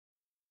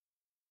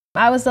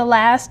I was the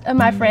last of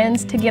my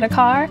friends to get a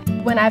car.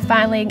 When I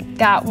finally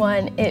got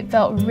one, it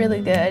felt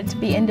really good to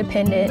be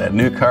independent. That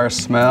new car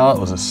smell, it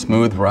was a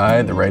smooth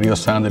ride, the radio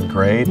sounded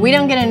great. We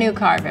don't get a new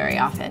car very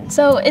often.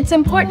 So it's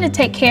important to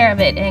take care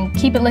of it and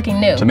keep it looking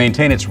new. To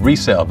maintain its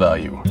resale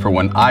value for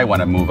when I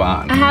want to move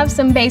on. I have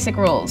some basic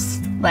rules,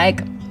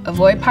 like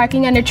avoid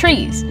parking under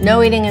trees.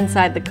 No eating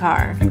inside the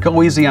car. And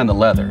go easy on the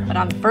leather. But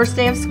on the first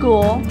day of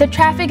school, The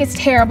traffic is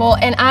terrible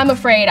and I'm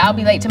afraid I'll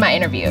be late to my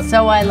interview.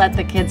 so I let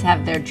the kids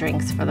have their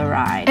drinks for the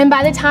ride. And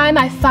by the time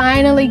I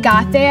finally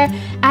got there,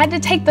 I had to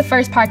take the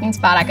first parking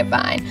spot I could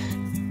find,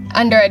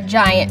 under a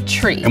giant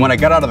tree. And when I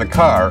got out of the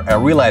car, I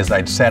realized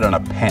I'd sat on a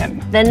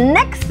pen. The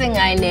next thing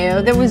I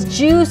knew, there was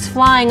juice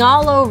flying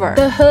all over.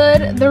 The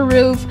hood, the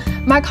roof,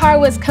 my car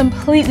was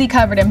completely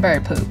covered in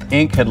bird poop.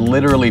 Ink had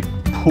literally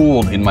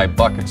pooled in my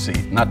bucket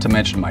seat, not to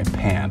mention my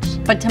pants.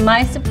 But to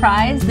my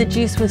surprise, the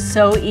juice was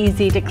so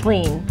easy to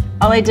clean.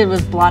 All I did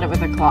was blot it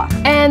with a cloth.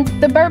 And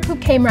the bird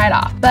poop came right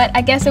off, but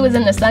I guess it was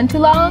in the sun too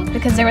long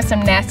because there was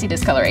some nasty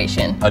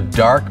discoloration. A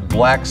dark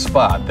black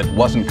spot that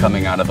wasn't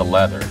coming out of the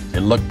leather.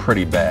 It looked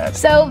pretty bad.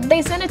 So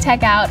they sent a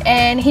tech out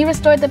and he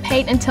restored the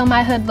paint until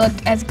my hood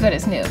looked as good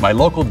as new. My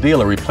local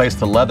dealer replaced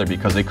the leather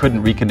because they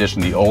couldn't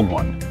recondition the old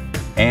one.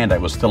 And I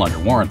was still under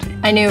warranty.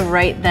 I knew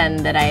right then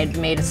that I had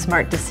made a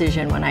smart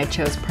decision when I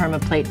chose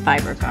Permaplate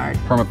Fiber Guard.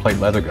 Permaplate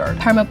Leather Guard.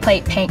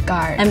 Permaplate Paint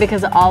Guard. And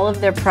because all of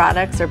their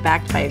products are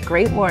backed by a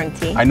great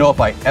warranty, I know if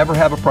I ever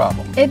have a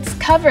problem. It's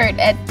covered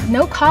at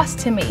no cost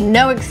to me.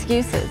 no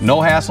excuses, No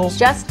hassles.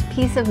 just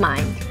peace of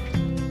mind.